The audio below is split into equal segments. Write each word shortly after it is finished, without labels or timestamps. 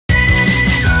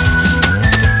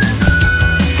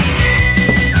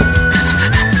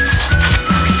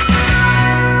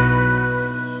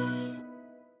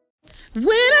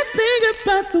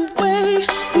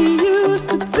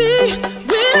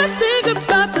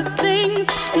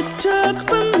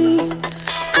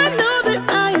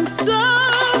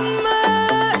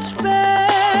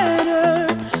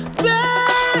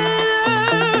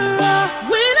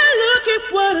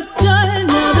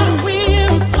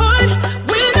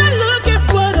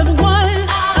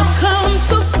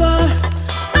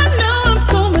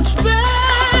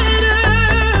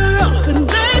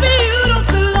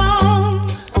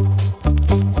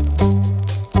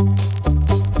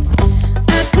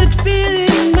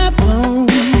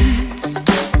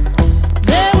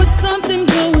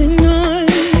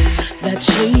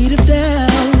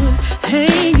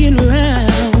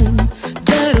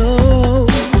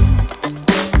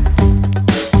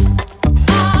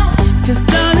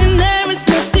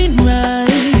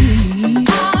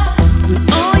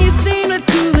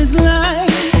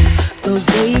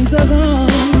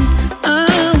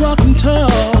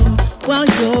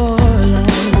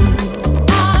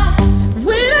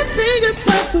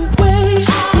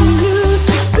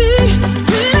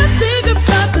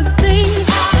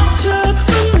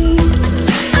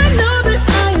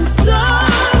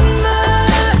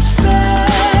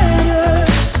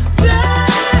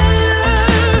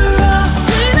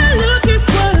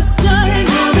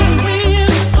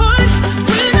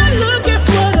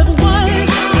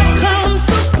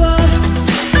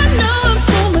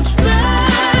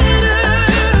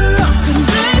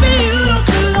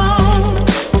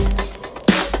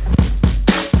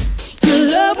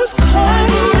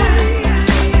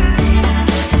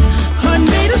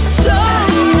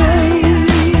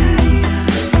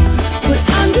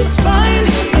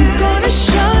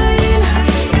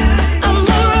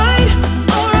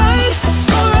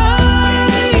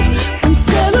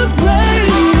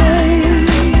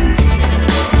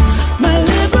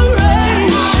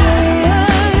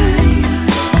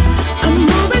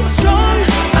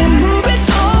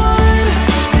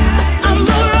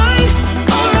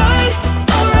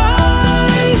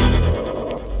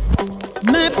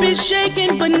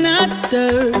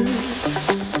disturb.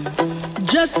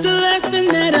 Just a lesson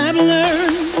that I've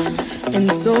learned,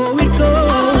 and so it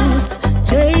goes.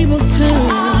 Tables turn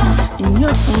in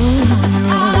your own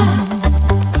room.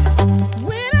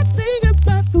 When I think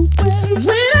about the way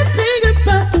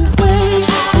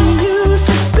you used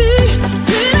to be,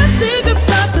 when I think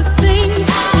about the things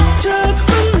you took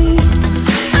from me,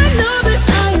 I know that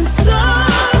I am so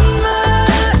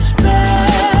much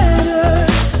better off.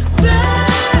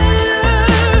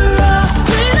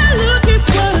 When I look at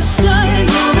what I've done,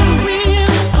 the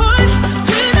real heart.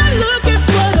 When I look at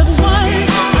what I've won,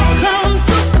 I've come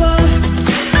so far.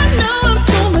 I know I'm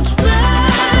so much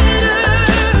better off.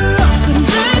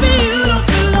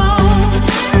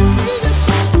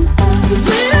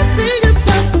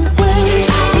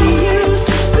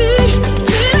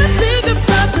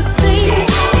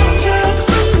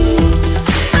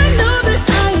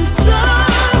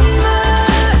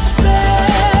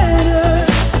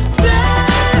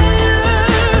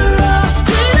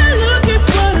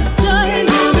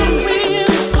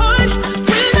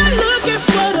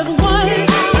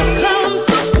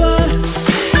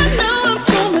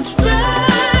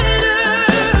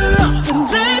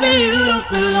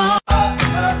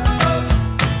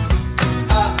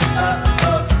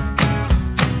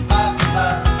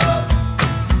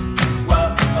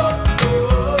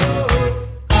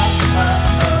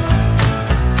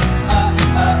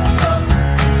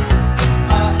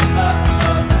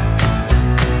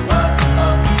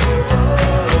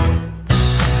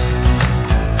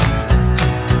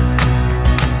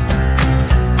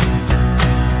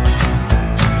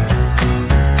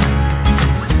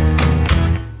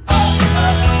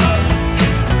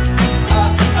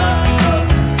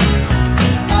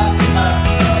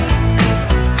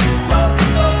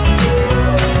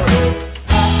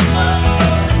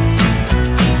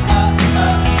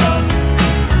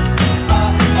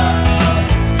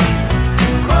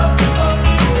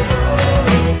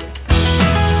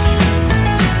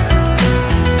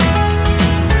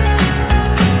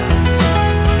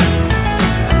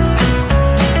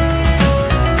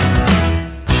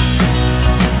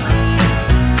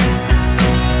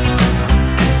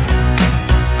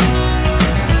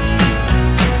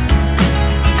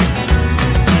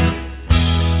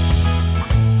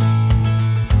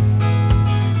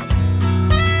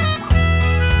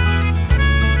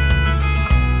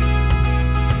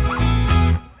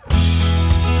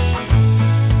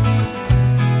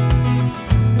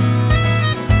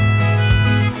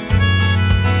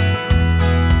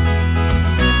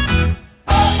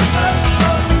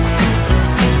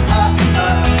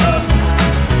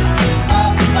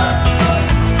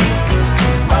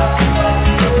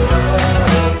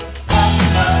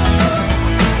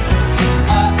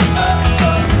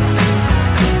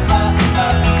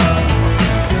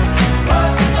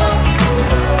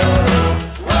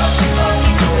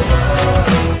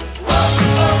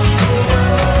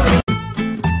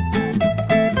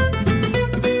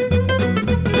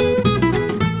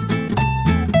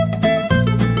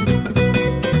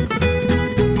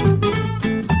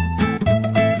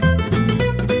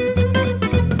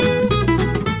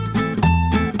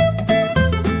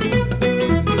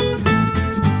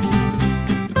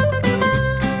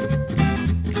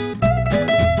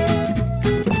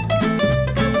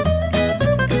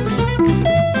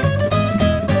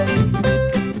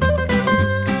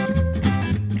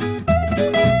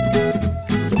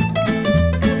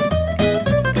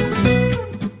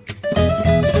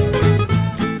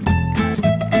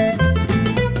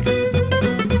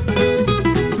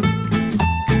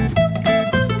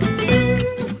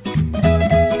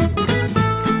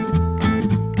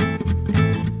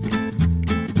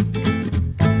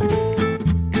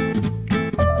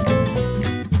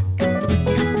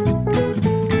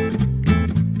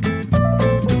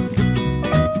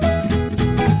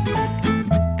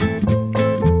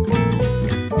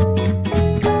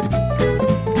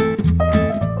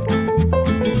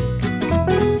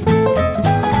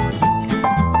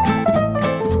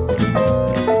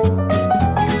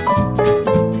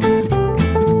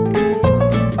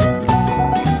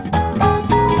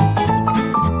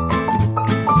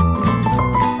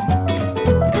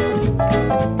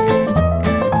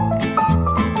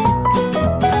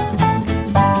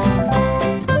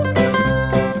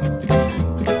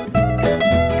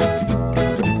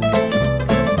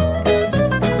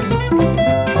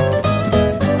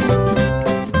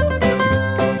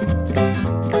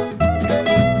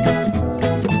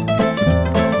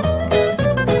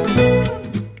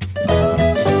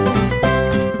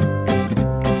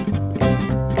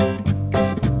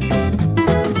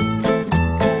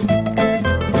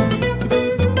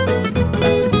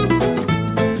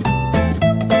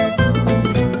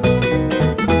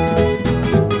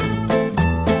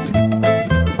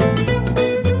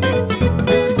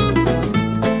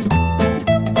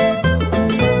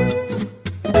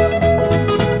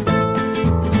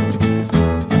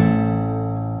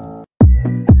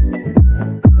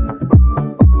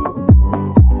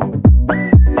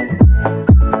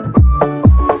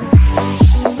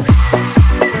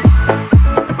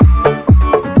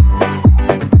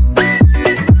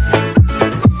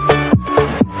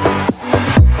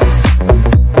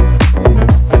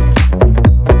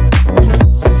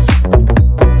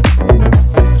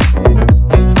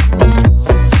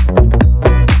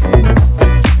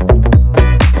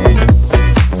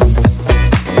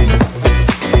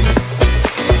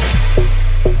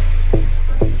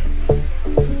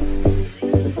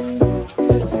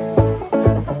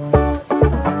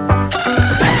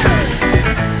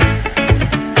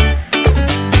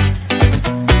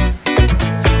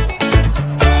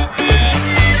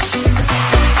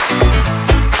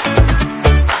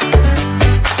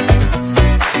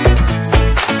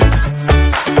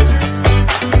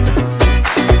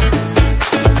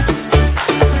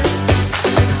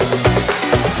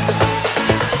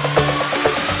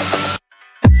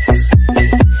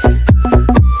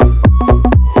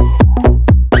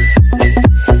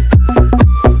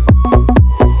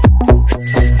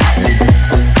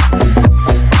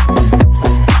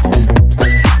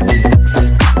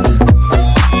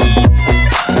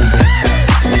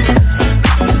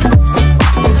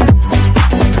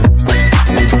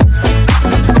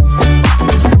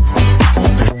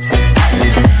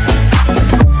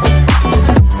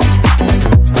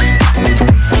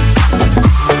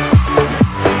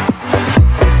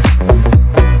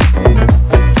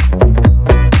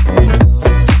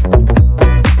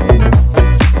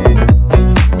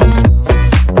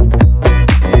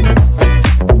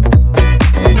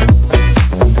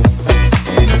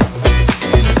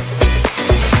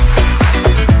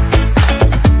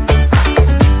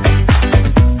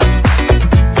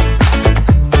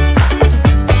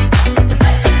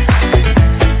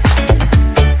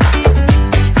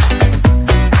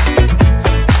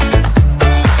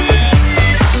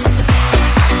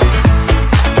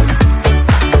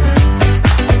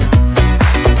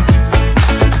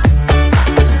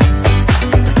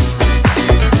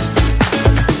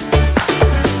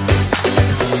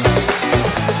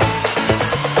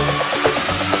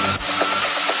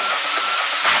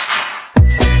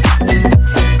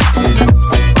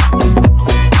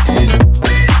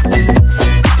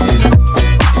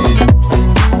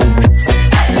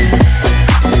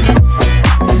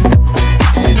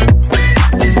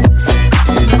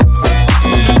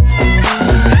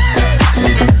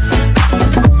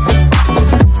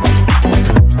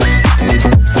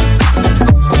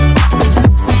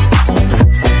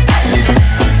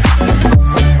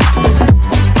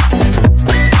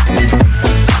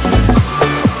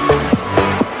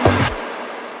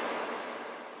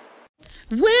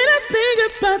 When I think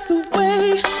about the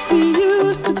way we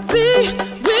used to be,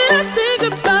 when I think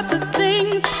about the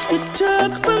things you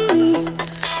took from me,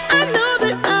 I know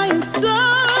that I am so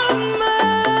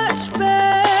much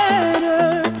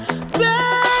better,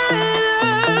 better.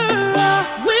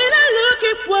 When I look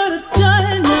at what I've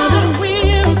done, now that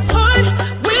we're apart,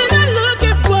 when I look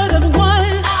at what I've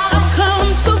won, I've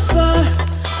come so far.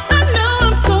 I know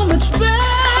I'm so much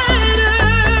better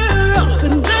off,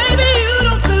 and baby, you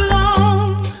don't belong.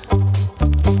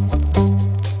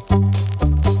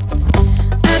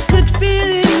 I could feel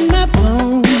it in my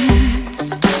bones.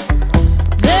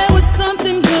 There was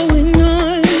something going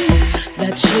on,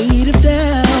 that shade of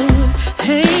doubt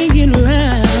hanging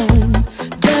around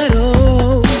that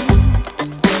old.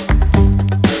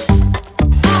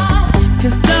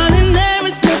 'Cause darling, there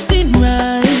is nothing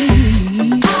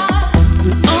right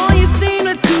when all you seem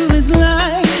to do is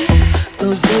lie.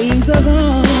 Those days are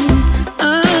gone.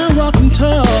 I'm walking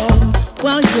tall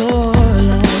while you're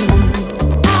alone.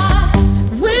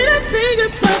 When I think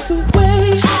about the way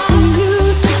we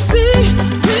used to be,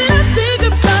 when I think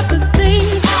about the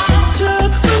things you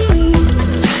took from me,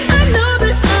 I know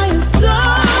that I am so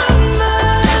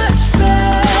much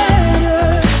better,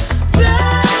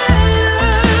 better.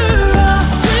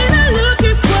 When I look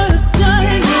at what I've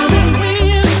done, now that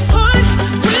we're apart,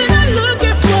 when I look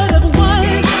at what I've won,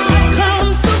 I've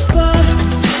come so far.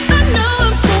 I know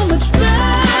I'm so much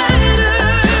better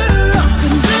off,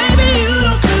 and baby, you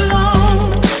don't belong.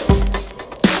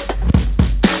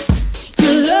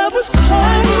 Your love was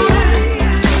cold,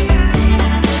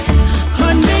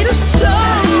 heart made of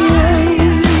stone,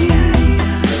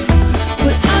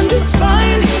 but I'm just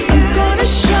fine. I'm gonna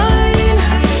shine.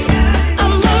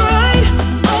 I'm alright,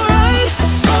 alright,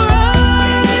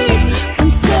 alright.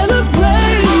 I'm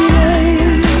celebrating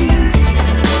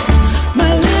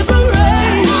my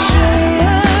liberation.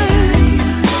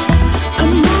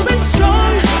 I'm moving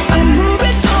strong, I'm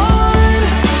moving on.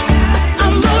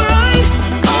 I'm alright,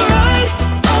 alright,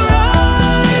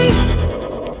 alright.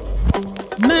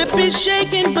 Might be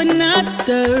shaken but not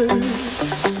stirred.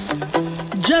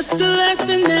 Just a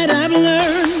lesson that I've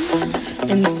learned.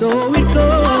 And so it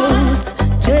goes.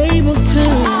 Tables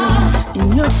turn in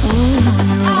your own.